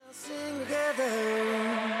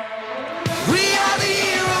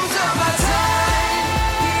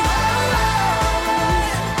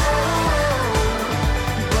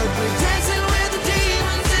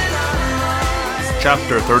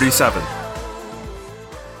Chapter 37.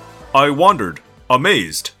 I wandered,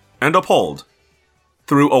 amazed and appalled,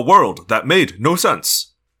 through a world that made no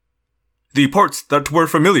sense. The parts that were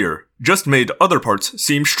familiar just made other parts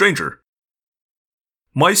seem stranger.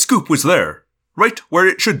 My scoop was there, right where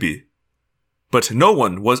it should be. But no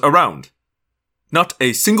one was around. Not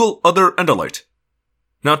a single other Andalite.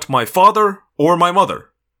 Not my father or my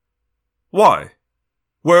mother. Why?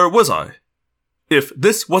 Where was I? If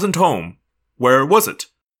this wasn't home, where was it?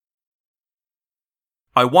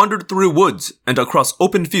 I wandered through woods and across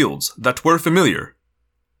open fields that were familiar.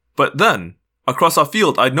 But then, across a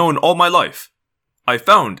field I'd known all my life, I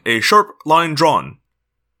found a sharp line drawn.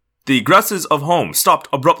 The grasses of home stopped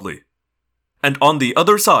abruptly. And on the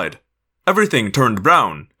other side, everything turned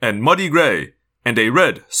brown and muddy gray and a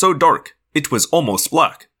red so dark it was almost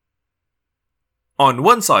black. On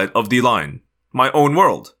one side of the line, my own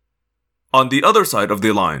world. On the other side of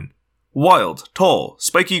the line, wild, tall,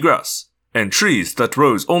 spiky grass, and trees that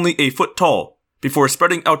rose only a foot tall before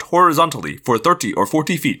spreading out horizontally for 30 or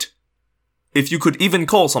 40 feet. If you could even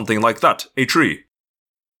call something like that a tree.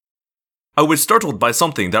 I was startled by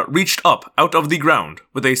something that reached up out of the ground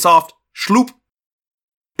with a soft shloop.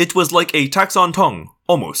 It was like a taxon tongue,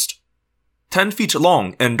 almost. 10 feet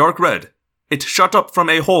long and dark red, it shot up from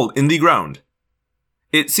a hole in the ground.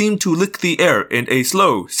 It seemed to lick the air in a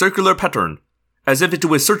slow, circular pattern, as if it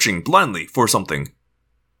was searching blindly for something.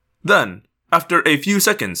 Then, after a few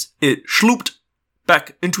seconds, it shlooped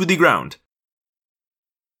back into the ground.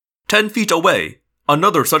 10 feet away,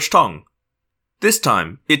 another such tongue. This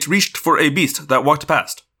time, it reached for a beast that walked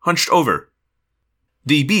past, hunched over.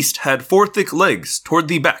 The beast had 4 thick legs toward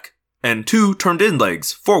the back, and 2 turned-in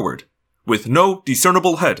legs forward, with no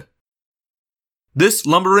discernible head. This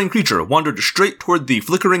lumbering creature wandered straight toward the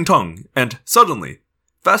flickering tongue, and suddenly,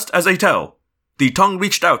 fast as a tail, the tongue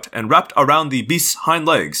reached out and wrapped around the beast's hind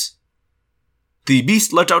legs. The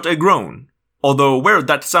beast let out a groan, although where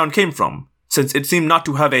that sound came from, since it seemed not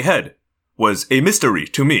to have a head, was a mystery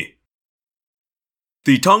to me.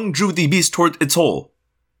 The tongue drew the beast toward its hole,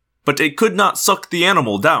 but it could not suck the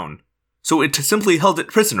animal down, so it simply held it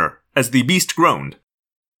prisoner as the beast groaned.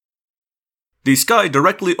 The sky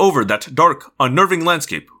directly over that dark, unnerving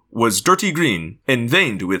landscape was dirty green and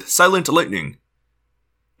veined with silent lightning.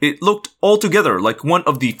 It looked altogether like one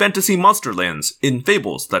of the fantasy monster lands in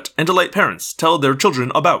fables that Andalite parents tell their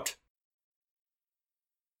children about.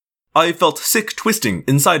 I felt sick twisting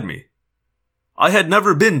inside me. I had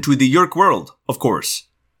never been to the Yeerk world, of course,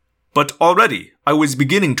 but already I was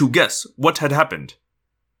beginning to guess what had happened,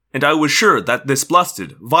 and I was sure that this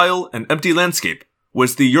blasted, vile, and empty landscape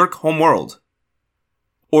was the Yeerk homeworld.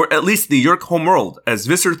 Or at least the Yeerk homeworld as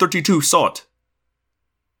Visser 32 saw it.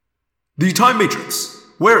 The Time Matrix!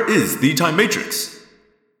 Where is the Time Matrix?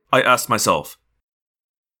 I asked myself.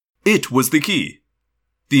 It was the key.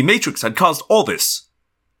 The Matrix had caused all this.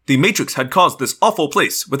 The Matrix had caused this awful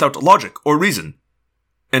place without logic or reason.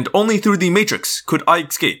 And only through the Matrix could I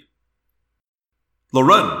escape.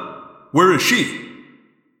 Loren, where is she?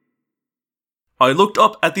 I looked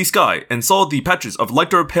up at the sky and saw the patches of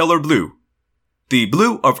lighter, paler blue. The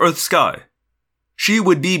blue of Earth's sky. She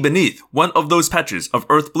would be beneath one of those patches of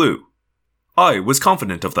Earth blue. I was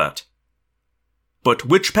confident of that. But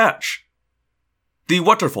which patch? The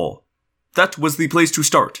waterfall. That was the place to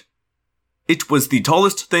start. It was the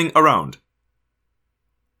tallest thing around.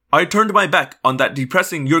 I turned my back on that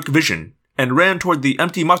depressing Yeerk vision and ran toward the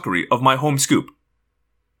empty mockery of my home scoop.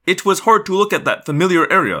 It was hard to look at that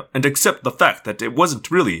familiar area and accept the fact that it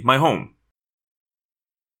wasn't really my home.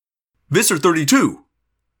 Visser 32!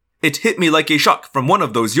 It hit me like a shock from one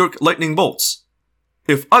of those Yeerk lightning bolts.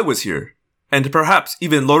 If I was here, and perhaps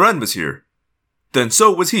even Loren was here, then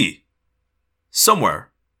so was he.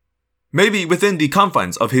 Somewhere. Maybe within the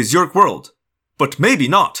confines of his Yeerk world, but maybe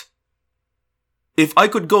not. If I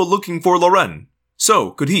could go looking for Loren,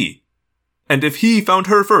 so could he. And if he found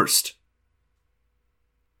her first.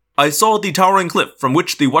 I saw the towering cliff from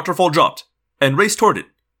which the waterfall dropped, and raced toward it,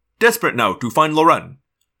 desperate now to find Loren.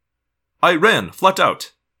 I ran flat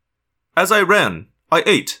out. As I ran, I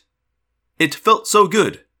ate. It felt so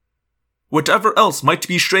good. Whatever else might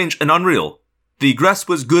be strange and unreal, the grass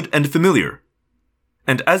was good and familiar.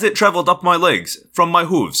 And as it traveled up my legs, from my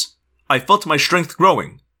hooves, I felt my strength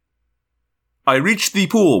growing. I reached the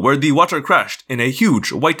pool where the water crashed in a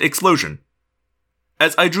huge white explosion.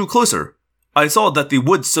 As I drew closer, I saw that the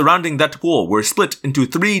woods surrounding that pool were split into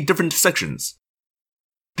 3 different sections.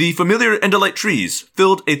 The familiar Andalite trees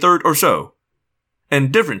filled a third or so,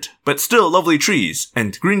 and different but still lovely trees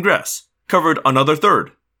and green grass covered another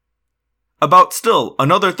third. About still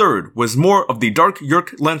another third was more of the dark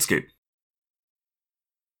Yeerk landscape.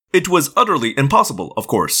 It was utterly impossible, of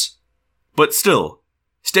course. But still,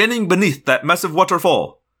 standing beneath that massive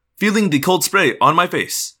waterfall, feeling the cold spray on my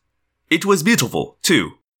face, it was beautiful,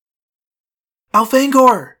 too.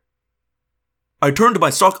 Elfangor! I turned my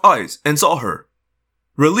stalk eyes and saw her.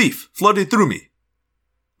 Relief flooded through me.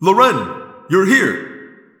 Loren, you're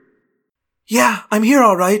here! Yeah, I'm here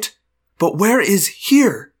all right. But where is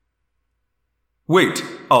here? Wait,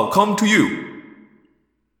 I'll come to you.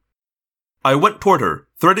 I went toward her,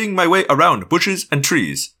 threading my way around bushes and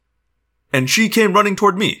trees. And she came running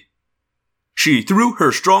toward me. She threw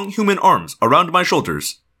her strong human arms around my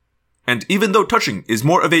shoulders. And even though touching is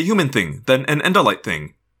more of a human thing than an Andalite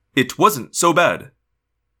thing, it wasn't so bad.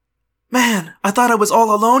 Man, I thought I was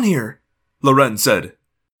all alone here, Loren said.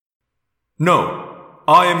 No,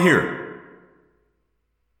 I am here.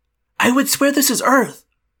 I would swear this is Earth.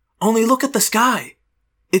 Only look at the sky.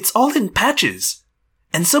 It's all in patches.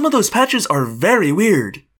 And some of those patches are very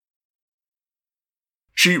weird.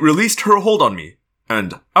 She released her hold on me,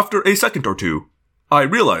 and after a second or two, I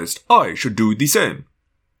realized I should do the same.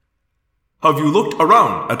 Have you looked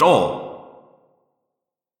around at all?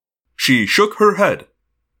 She shook her head.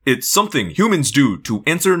 It's something humans do to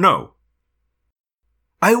answer no.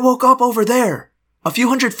 I woke up over there, a few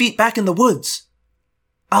hundred feet back in the woods.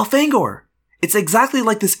 Elfangor, it's exactly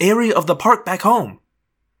like this area of the park back home.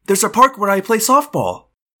 There's a park where I play softball.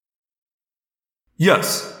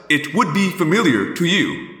 Yes, it would be familiar to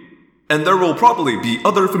you. And there will probably be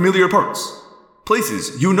other familiar parks.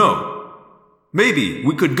 Places you know. Maybe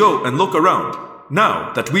we could go and look around,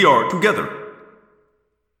 now that we are together.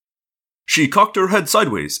 She cocked her head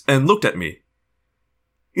sideways and looked at me.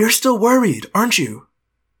 You're still worried, aren't you?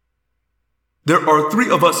 There are 3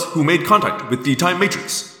 of us who made contact with the Time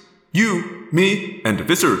Matrix. You, me, and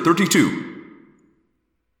Visser 32.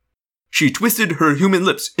 She twisted her human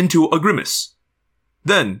lips into a grimace.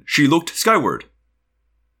 Then she looked skyward.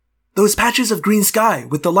 Those patches of green sky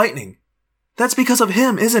with the lightning. That's because of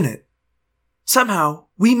him, isn't it? Somehow,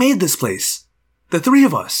 we made this place. The 3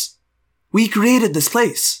 of us. We created this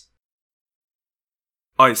place.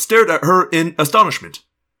 I stared at her in astonishment.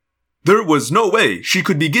 There was no way she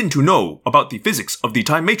could begin to know about the physics of the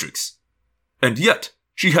Time Matrix. And yet,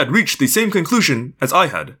 she had reached the same conclusion as I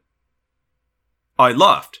had. I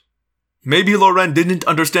laughed. Maybe Loren didn't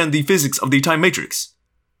understand the physics of the Time Matrix.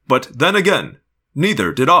 But then again,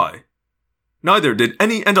 neither did I. Neither did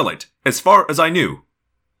any Andalite, as far as I knew.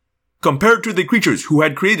 Compared to the creatures who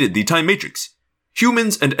had created the Time Matrix,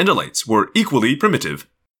 humans and Andalites were equally primitive.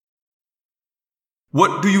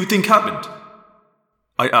 What do you think happened?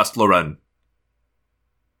 I asked Loren.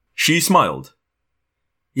 She smiled.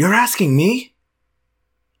 You're asking me?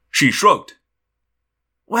 She shrugged.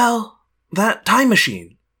 Well, that time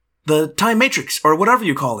machine. The Time Matrix, or whatever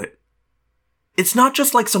you call it. It's not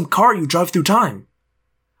just like some car you drive through time.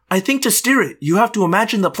 I think to steer it, you have to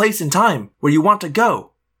imagine the place in time where you want to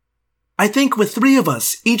go. I think with 3 of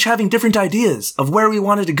us each having different ideas of where we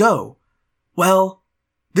wanted to go, well,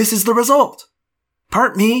 this is the result.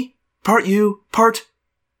 Part me, part you, part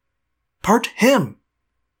him.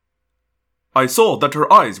 I saw that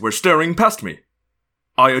her eyes were staring past me.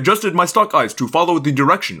 I adjusted my stalk eyes to follow the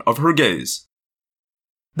direction of her gaze.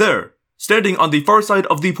 There, standing on the far side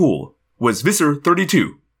of the pool, was Visser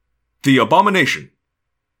 32, the abomination.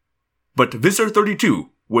 But Visser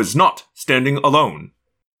 32 was not standing alone.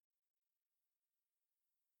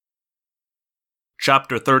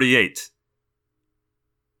 Chapter 38.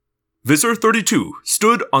 Visser 32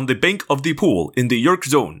 stood on the bank of the pool in the Yerk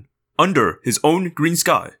zone, under his own green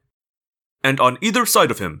sky. And on either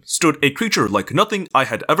side of him stood a creature like nothing I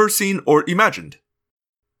had ever seen or imagined.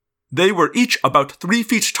 They were each about 3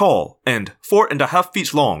 feet tall and 4.5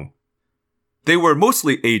 feet long. They were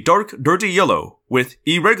mostly a dark, dirty yellow with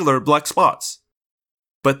irregular black spots.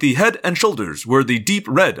 But the head and shoulders were the deep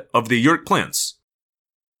red of the Yerk plants.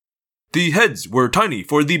 The heads were tiny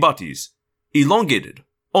for the bodies, elongated,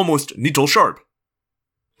 almost needle-sharp.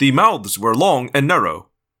 The mouths were long and narrow.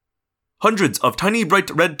 Hundreds of tiny bright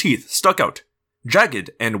red teeth stuck out,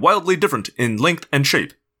 jagged and wildly different in length and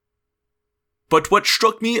shape. But what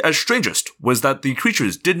struck me as strangest was that the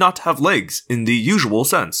creatures did not have legs in the usual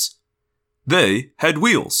sense. They had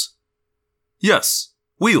wheels. Yes,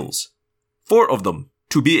 wheels. 4 of them,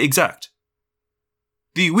 to be exact.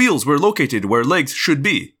 The wheels were located where legs should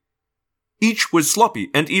be. Each was sloppy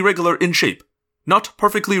and irregular in shape, not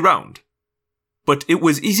perfectly round. But it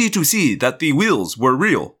was easy to see that the wheels were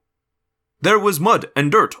real. There was mud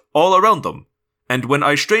and dirt all around them, and when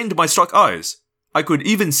I strained my stalk eyes, I could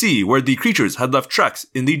even see where the creatures had left tracks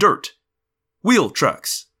in the dirt. Wheel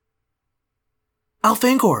tracks.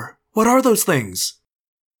 Elfangor, what are those things?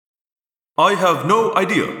 I have no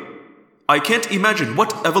idea. I can't imagine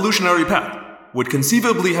what evolutionary path would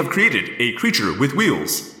conceivably have created a creature with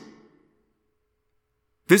wheels.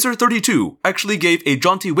 Visser 32 actually gave a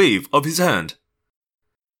jaunty wave of his hand.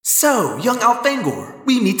 So, young Alfangor,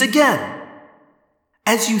 we meet again.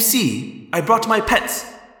 As you see, I brought my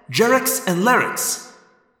pets, Jerex and Larix.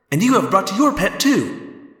 And you have brought your pet too.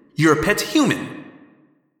 Your pet human.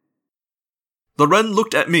 Loren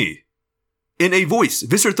looked at me. In a voice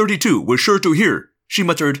Visser 32 was sure to hear, she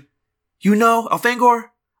muttered, You know,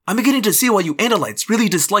 Alfangor, I'm beginning to see why you Andalites really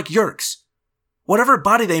dislike Yeerks. Whatever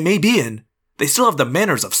body they may be in, they still have the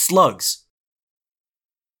manners of slugs.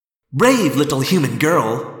 Brave little human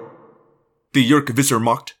girl, the Yeerk Visser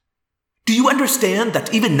mocked. Do you understand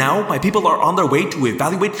that even now my people are on their way to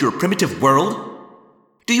evaluate your primitive world?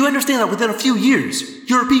 Do you understand that within a few years,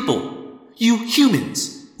 your people, you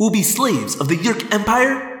humans, will be slaves of the Yeerk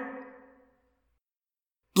Empire?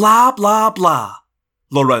 Blah, blah, blah,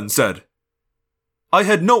 Loren said. I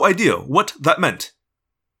had no idea what that meant.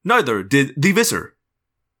 Neither did the Visser.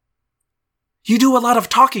 You do a lot of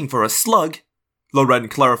talking for a slug, Loren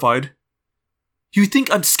clarified. You think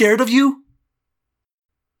I'm scared of you?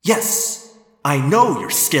 Yes, I know you're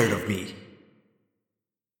scared of me.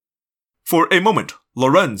 For a moment,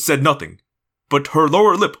 Loren said nothing, but her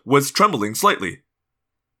lower lip was trembling slightly.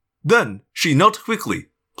 Then she knelt quickly,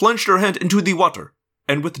 plunged her hand into the water,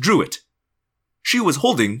 and withdrew it. She was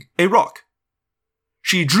holding a rock.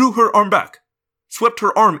 She drew her arm back, swept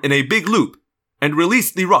her arm in a big loop, and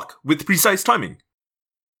released the rock with precise timing.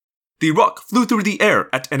 The rock flew through the air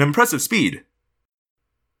at an impressive speed.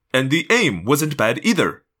 And the aim wasn't bad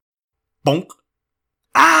either. Bonk!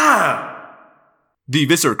 Ah! The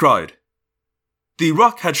Visser cried. The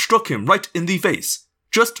rock had struck him right in the face,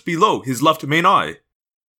 just below his left main eye.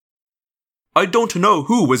 I don't know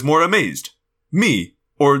who was more amazed, me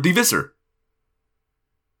or the Visser.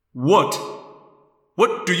 What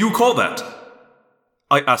do you call that?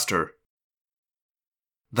 I asked her.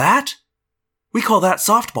 That? We call that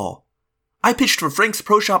softball. I pitched for Frank's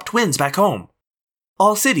Pro Shop Twins back home.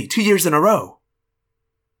 All City 2 years in a row.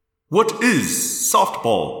 What is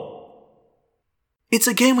softball? It's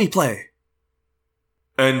a game we play.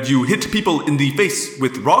 And you hit people in the face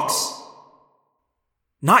with rocks?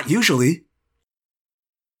 Not usually.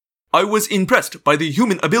 I was impressed by the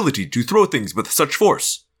human ability to throw things with such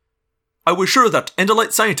force. I was sure that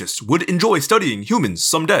Andalite scientists would enjoy studying humans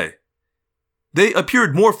someday. They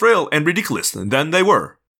appeared more frail and ridiculous than they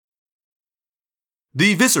were.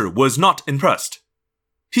 The Visser was not impressed.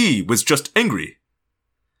 He was just angry.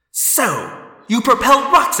 So, you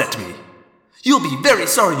propelled rocks at me. You'll be very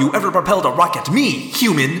sorry you ever propelled a rock at me,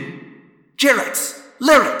 human. Jerex,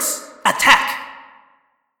 Larix, attack!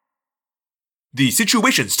 The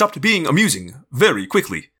situation stopped being amusing very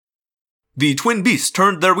quickly. The twin beasts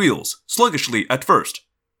turned their wheels, sluggishly at first,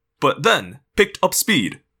 but then picked up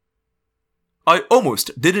speed. I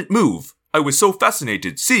almost didn't move. I was so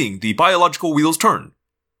fascinated seeing the biological wheels turn.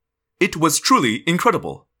 It was truly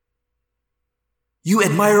incredible. You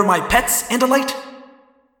admire my pets, Andalite?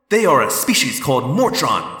 They are a species called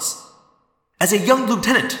Mortrons. As a young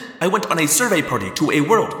lieutenant, I went on a survey party to a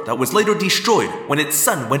world that was later destroyed when its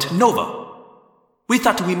sun went nova. We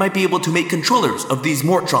thought we might be able to make controllers of these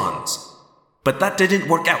Mortrons, but that didn't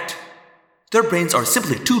work out. Their brains are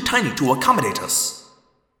simply too tiny to accommodate us.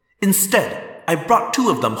 Instead, I brought 2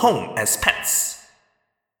 of them home as pets.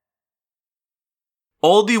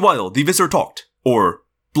 All the while the Visser talked, or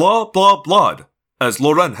blah blah blah'd, as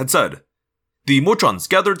Loren had said. The Mortrons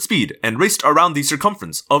gathered speed and raced around the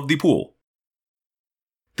circumference of the pool.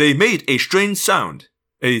 They made a strange sound,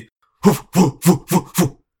 a woof woof woof woof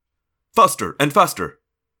woof, faster and faster.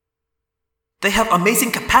 They have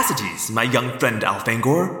amazing capacities, my young friend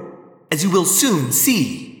Alfangor, as you will soon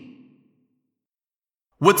see.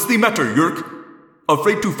 What's the matter, Yeerk?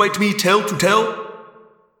 Afraid to fight me tail to tail?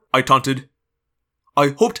 I taunted. I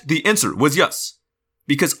hoped the answer was yes,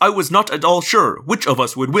 because I was not at all sure which of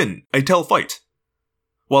us would win a tail fight,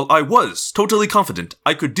 while I was totally confident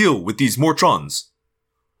I could deal with these Mortrons.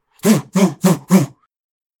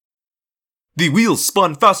 The wheels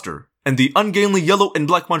spun faster, and the ungainly yellow and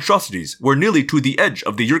black monstrosities were nearly to the edge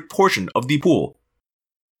of the Yeerk portion of the pool.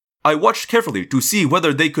 I watched carefully to see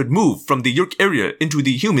whether they could move from the Yeerk area into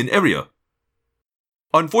the human area.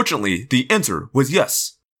 Unfortunately, the answer was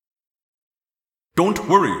yes. Don't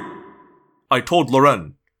worry, I told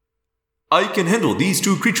Loren. I can handle these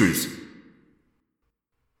 2 creatures.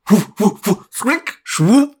 Shrink,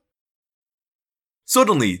 swoop.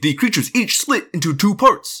 Suddenly, the creatures each split into 2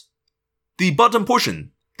 parts. The bottom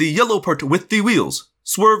portion, the yellow part with the wheels,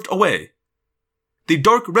 swerved away. The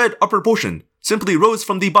dark red upper portion simply rose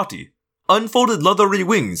from the body, unfolded leathery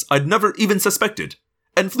wings I'd never even suspected,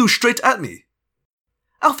 and flew straight at me.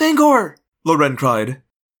 Alfangor! Loren cried.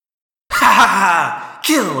 Ha ha ha!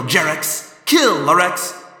 Kill Jerex! Kill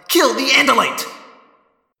Larex! Kill the Andalite!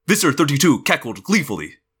 Visser 32 cackled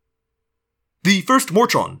gleefully. The first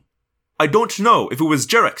Mortron, I don't know if it was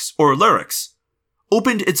Jerex or Larex,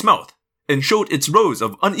 opened its mouth and showed its rows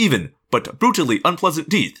of uneven but brutally unpleasant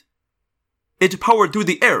teeth. It powered through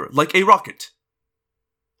the air like a rocket.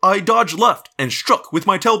 I dodged left and struck with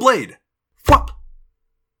my tail blade. Flop!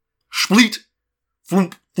 Spleet!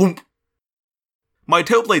 Floomp, floomp. My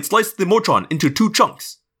tail blade sliced the Mortron into 2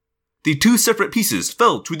 chunks. The 2 separate pieces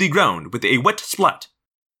fell to the ground with a wet splat.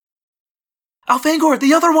 Alfangor,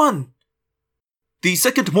 the other one! The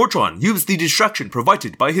second Mortron used the distraction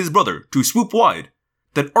provided by his brother to swoop wide,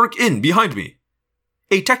 then arc in behind me.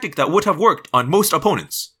 A tactic that would have worked on most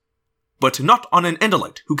opponents, but not on an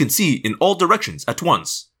Andalite who can see in all directions at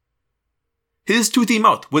once. His toothy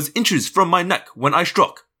mouth was inches from my neck when I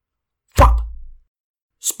struck. Flop!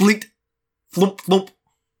 Spleet! Flump flump!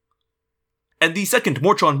 And the second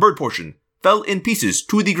Mortron bird portion fell in pieces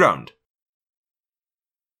to the ground.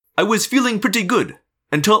 I was feeling pretty good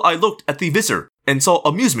until I looked at the Visser and saw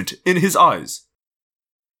amusement in his eyes.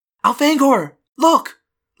 Alfangor, look!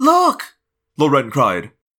 Look! Loren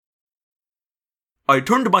cried. I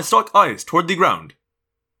turned my stalk eyes toward the ground.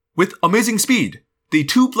 With amazing speed, the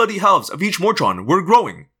 2 bloody halves of each Mortron were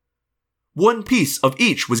growing. 1 piece of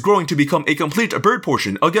each was growing to become a complete bird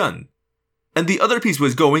portion again, and the other piece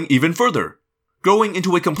was going even further, growing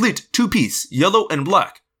into a complete 2-piece yellow and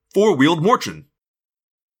black 4-wheeled Mortron.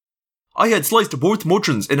 I had sliced both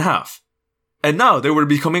Mortrons in half, and now they were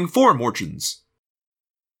becoming 4 Mortrons.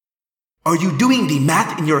 Are you doing the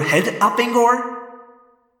math in your head, Alfangor?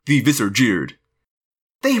 The Visser jeered.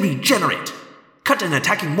 They regenerate. Cut an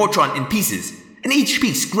attacking Mortron in pieces, and each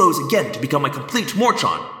piece grows again to become a complete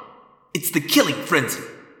Mortron. It's the killing frenzy.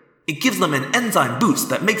 It gives them an enzyme boost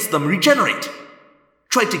that makes them regenerate.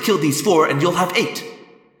 Try to kill these 4 and you'll have 8.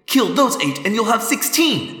 Kill those 8 and you'll have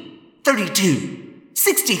 16, 32,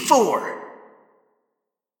 64.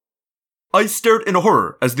 I stared in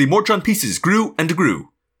horror as the Mortron pieces grew and grew.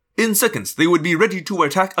 In seconds they would be ready to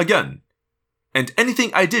attack again, and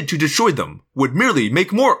anything I did to destroy them would merely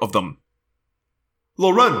make more of them.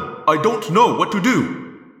 Loren, I don't know what to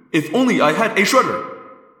do. If only I had a shredder.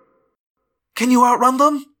 Can you outrun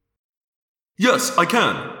them? Yes, I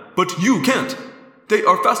can, but you can't. They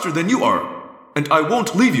are faster than you are, and I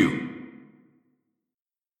won't leave you.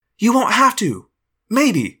 You won't have to.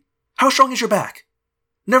 Maybe. How strong is your back?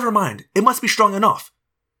 Never mind, it must be strong enough.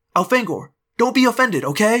 Alfangor, don't be offended,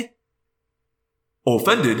 okay?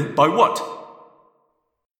 Offended by what?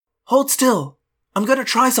 Hold still. I'm gonna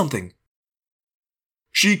try something.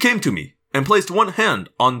 She came to me and placed 1 hand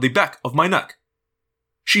on the back of my neck.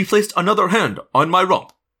 She placed another hand on my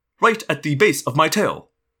rump, right at the base of my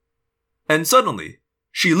tail. And suddenly,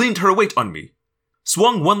 she leaned her weight on me,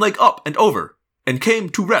 swung 1 leg up and over, and came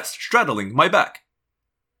to rest straddling my back.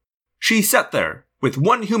 She sat there, with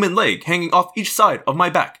 1 human leg hanging off each side of my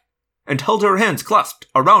back, and held her hands clasped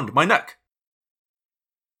around my neck.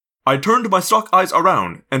 I turned my stalk eyes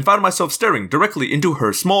around and found myself staring directly into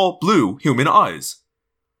her small, blue, human eyes.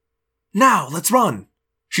 Now, let's run,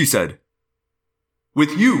 she said.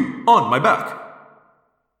 With you on my back.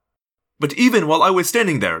 But even while I was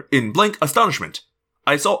standing there in blank astonishment,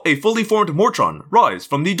 I saw a fully formed Mortron rise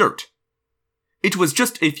from the dirt. It was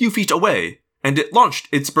just a few feet away, and it launched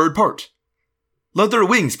its bird part. Leather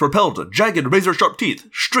wings propelled jagged razor-sharp teeth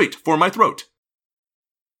straight for my throat.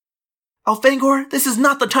 Alfangor, this is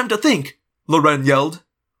not the time to think, Loren yelled.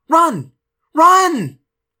 Run! Run!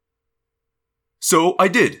 So I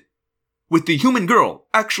did. With the human girl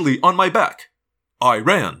actually on my back, I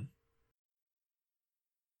ran.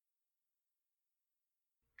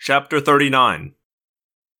 Chapter 39.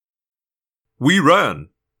 We ran.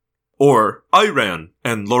 Or I ran,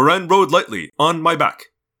 and Loren rode lightly on my back.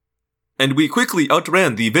 And we quickly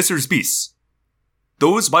outran the Visser's beasts.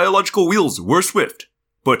 Those biological wheels were swift,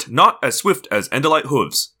 but not as swift as Andalite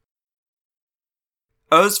hooves.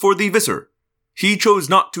 As for the Visser, he chose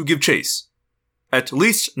not to give chase. At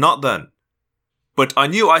least not then. But I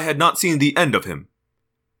knew I had not seen the end of him.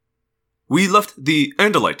 We left the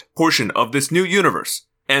Andalite portion of this new universe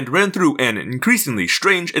and ran through an increasingly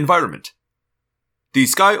strange environment. The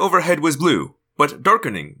sky overhead was blue, but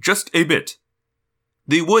darkening just a bit.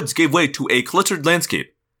 The woods gave way to a cluttered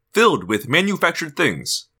landscape, filled with manufactured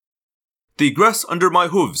things. The grass under my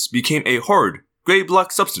hooves became a hard,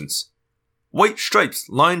 gray-black substance. White stripes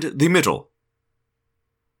lined the middle.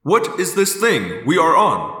 What is this thing we are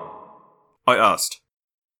on? I asked.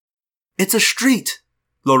 It's a street,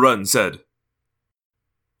 Loren said.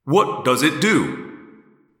 What does it do?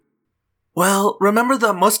 Well, remember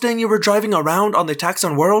the Mustang you were driving around on the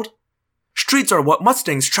Taxon World? Streets are what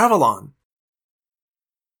Mustangs travel on.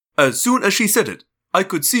 As soon as she said it, I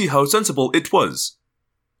could see how sensible it was.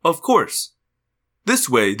 Of course. This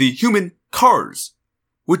way the human cars,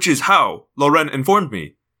 which is how, Loren informed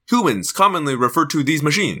me, humans commonly refer to these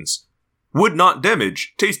machines, would not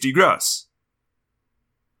damage tasty grass.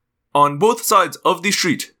 On both sides of the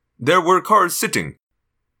street, there were cars sitting.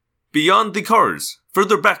 Beyond the cars,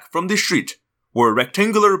 further back from the street, were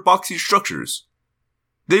rectangular boxy structures.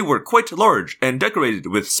 They were quite large and decorated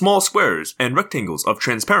with small squares and rectangles of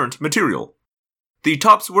transparent material. The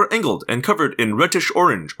tops were angled and covered in reddish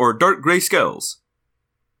orange or dark gray scales.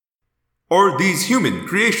 Are these human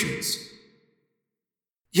creations?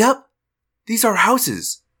 Yep. These are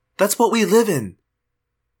houses. That's what we live in.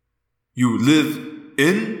 You live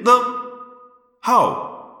in them? How?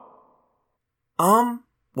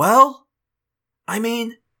 Well,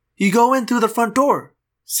 you go in through the front door.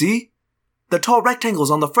 See? The tall rectangles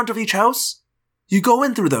on the front of each house? You go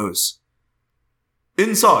in through those.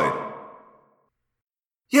 Inside?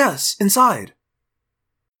 Yes, inside.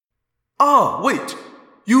 Ah, wait.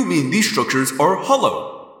 You mean these structures are hollow?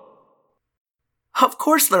 Of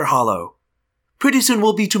course they're hollow. Pretty soon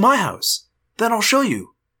we'll be to my house. Then I'll show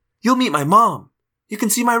you. You'll meet my mom. You can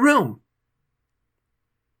see my room.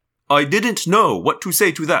 I didn't know what to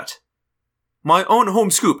say to that. My own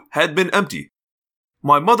home scoop had been empty.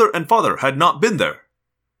 My mother and father had not been there.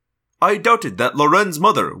 I doubted that Loren's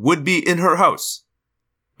mother would be in her house,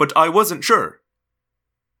 but I wasn't sure.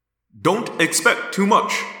 Don't expect too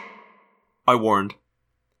much, I warned.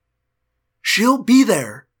 She'll be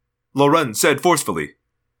there, Loren said forcefully.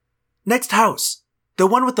 Next house, the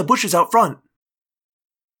one with the bushes out front.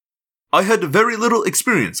 I had very little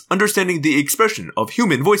experience understanding the expression of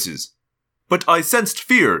human voices, but I sensed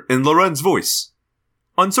fear in Loren's voice.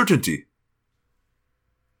 Uncertainty.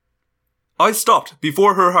 I stopped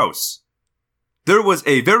before her house. There was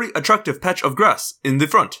a very attractive patch of grass in the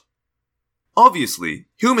front. Obviously,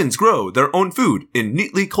 humans grow their own food in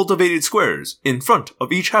neatly cultivated squares in front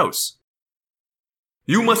of each house.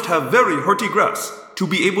 You must have very hearty grass to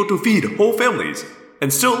be able to feed whole families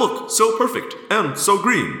and still look so perfect and so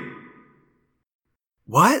green.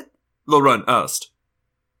 What? Loren asked.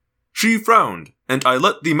 She frowned, and I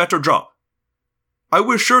let the matter drop. I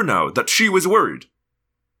was sure now that she was worried.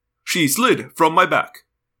 She slid from my back.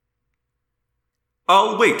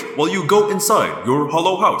 I'll wait while you go inside your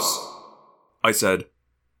hollow house, I said.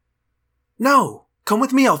 No, come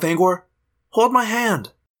with me, Elfangor. Hold my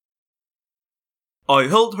hand. I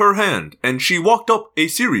held her hand, and she walked up a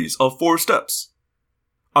series of 4 steps.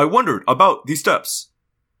 I wondered about the steps.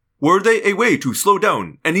 Were they a way to slow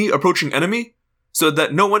down any approaching enemy, so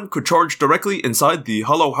that no one could charge directly inside the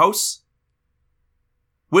hollow house?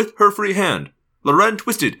 With her free hand, Loren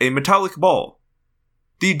twisted a metallic ball.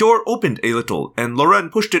 The door opened a little, and Loren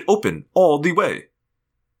pushed it open all the way.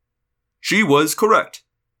 She was correct.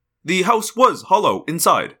 The house was hollow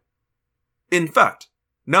inside. In fact,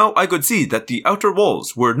 now I could see that the outer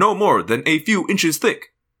walls were no more than a few inches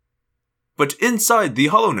thick. But inside the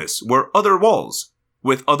hollowness were other walls,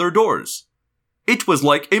 with other doors. It was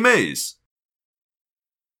like a maze.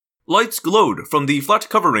 Lights glowed from the flat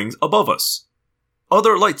coverings above us.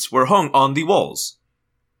 Other lights were hung on the walls.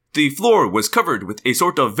 The floor was covered with a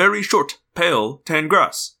sort of very short, pale, tan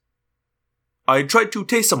grass. I tried to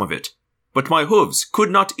taste some of it, but my hooves could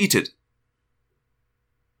not eat it.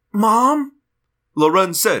 Mom?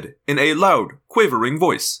 Loren said in a loud, quavering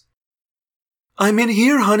voice. I'm in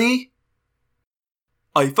here, honey.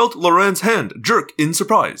 I felt Loren's hand jerk in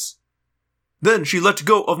surprise. Then she let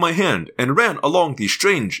go of my hand and ran along the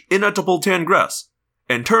strange, inedible tan grass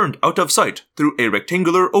and turned out of sight through a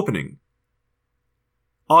rectangular opening.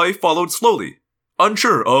 I followed slowly,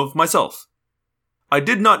 unsure of myself. I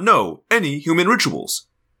did not know any human rituals.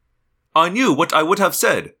 I knew what I would have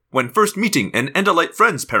said when first meeting an Andalite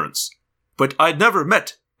friend's parents, but I'd never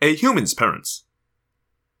met a human's parents.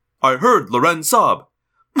 I heard Loren sob,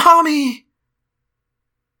 Mommy!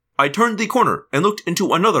 I turned the corner and looked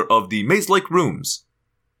into another of the maze-like rooms.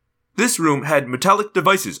 This room had metallic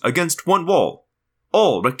devices against one wall,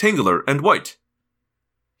 all rectangular and white.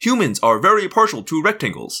 Humans are very partial to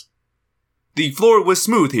rectangles. The floor was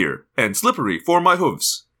smooth here and slippery for my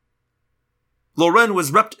hooves. Loren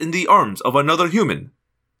was wrapped in the arms of another human.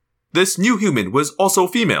 This new human was also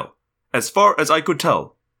female, as far as I could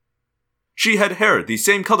tell. She had hair the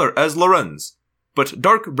same color as Loren's, but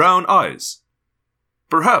dark brown eyes.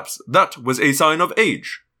 Perhaps that was a sign of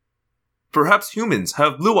age. Perhaps humans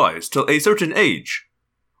have blue eyes till a certain age,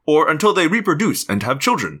 or until they reproduce and have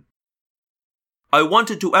children. I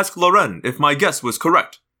wanted to ask Loren if my guess was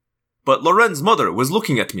correct, but Loren's mother was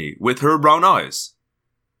looking at me with her brown eyes.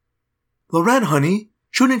 Loren, honey,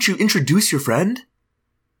 shouldn't you introduce your friend?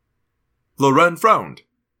 Loren frowned.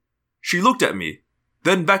 She looked at me,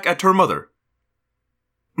 then back at her mother.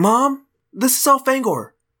 Mom, this is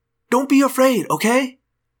Elfangor. Don't be afraid, okay?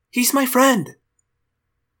 He's my friend.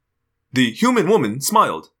 The human woman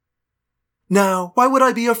smiled. Now, why would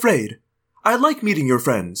I be afraid? I like meeting your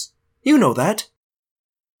friends. You know that.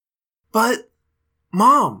 But,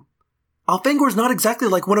 Mom, Elfangor's not exactly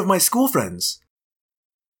like one of my school friends.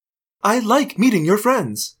 I like meeting your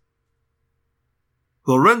friends.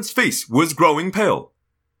 Loren's face was growing pale.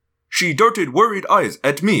 She darted worried eyes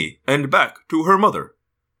at me and back to her mother.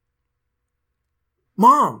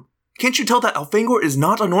 Mom, can't you tell that Elfangor is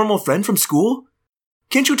not a normal friend from school?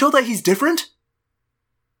 Can't you tell that he's different?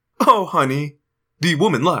 Oh, honey, the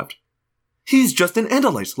woman laughed. He's just an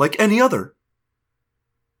Andalite like any other.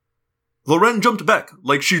 Loren jumped back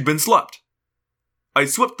like she'd been slapped. I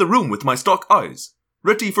swept the room with my stalk eyes,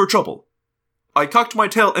 ready for trouble. I cocked my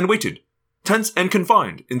tail and waited, tense and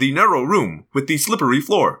confined in the narrow room with the slippery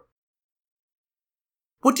floor.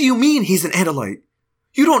 What do you mean he's an Andalite?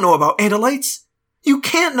 You don't know about Andalites. You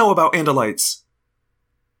can't know about Andalites.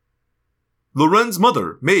 Loren's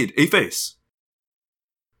mother made a face.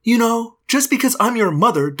 You know, just because I'm your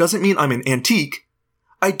mother doesn't mean I'm an antique.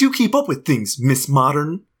 I do keep up with things, Miss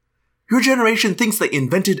Modern. Your generation thinks they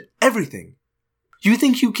invented everything. You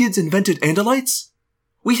think you kids invented Andalites?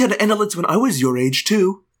 We had Andalites when I was your age,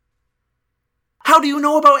 too. How do you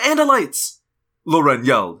know about Andalites? Loren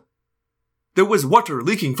yelled. There was water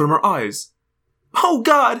leaking from her eyes. Oh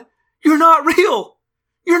God, you're not real!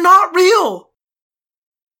 You're not real!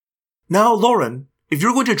 Now, Loren, if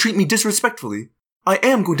you're going to treat me disrespectfully, I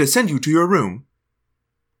am going to send you to your room.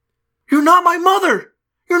 You're not my mother!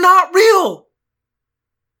 You're not real!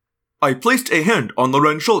 I placed a hand on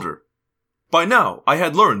Loren's shoulder. By now, I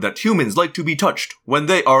had learned that humans like to be touched when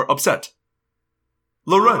they are upset.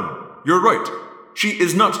 Loren, you're right. She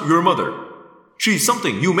is not your mother. She's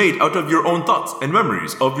something you made out of your own thoughts and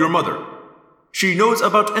memories of your mother. She knows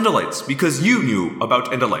about Andalites because you knew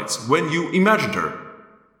about Andalites when you imagined her.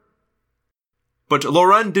 But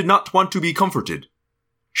Loren did not want to be comforted.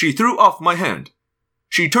 She threw off my hand.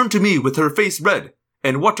 She turned to me with her face red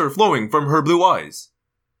and water flowing from her blue eyes.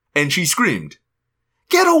 And she screamed,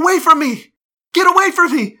 Get away from me! Get away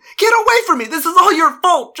from me! Get away from me! This is all your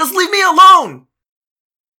fault! Just leave me alone!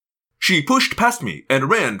 She pushed past me and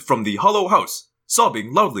ran from the hollow house,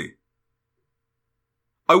 sobbing loudly.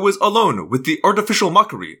 I was alone with the artificial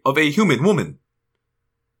mockery of a human woman.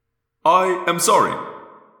 I am sorry.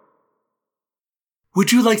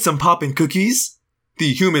 Would you like some pop and cookies?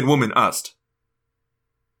 The human woman asked.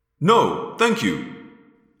 No, thank you,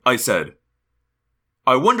 I said.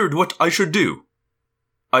 I wondered what I should do.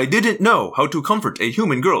 I didn't know how to comfort a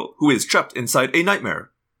human girl who is trapped inside a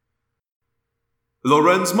nightmare.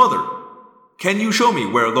 Loren's mother, can you show me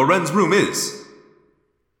where Loren's room is?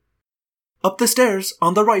 Up the stairs,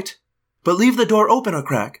 on the right, but leave the door open a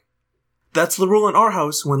crack. That's the rule in our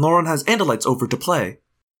house when Loren has Andalites over to play.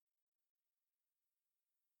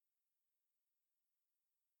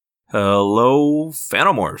 Hello,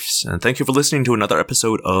 Phanomorphs, and thank you for listening to another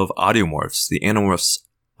episode of Audiomorphs, the Animorphs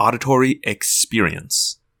auditory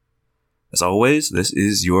experience. As always, this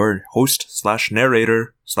is your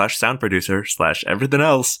host/narrator/sound producer/everything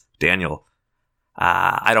else, Daniel.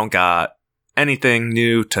 I don't got anything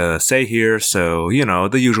new to say here, so,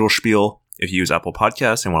 the usual spiel. If you use Apple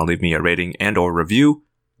Podcasts and want to leave me a rating and or review,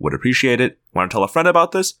 would appreciate it. Want to tell a friend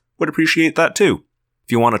about this? Would appreciate that too.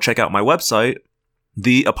 If you want to check out my website,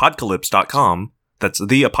 theapocalypse.com, that's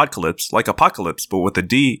The Apocalypse, like apocalypse, but with a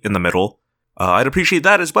D in the middle, I'd appreciate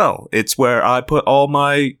that as well. It's where I put all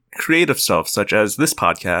my creative stuff, such as this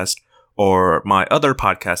podcast, or my other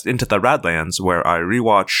podcast, Into the Radlands, where I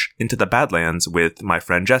rewatch Into the Badlands with my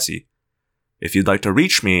friend Jesse. If you'd like to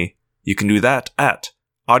reach me, you can do that at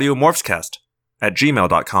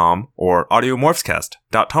audiomorphscast@gmail.com or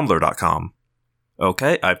audiomorphscast.tumblr.com.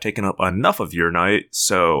 Okay, I've taken up enough of your night,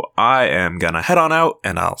 so I am gonna head on out,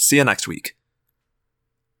 and I'll see you next week.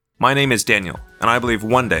 My name is Daniel, and I believe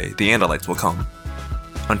one day the Andalites will come.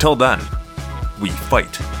 Until then, we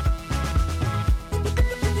fight.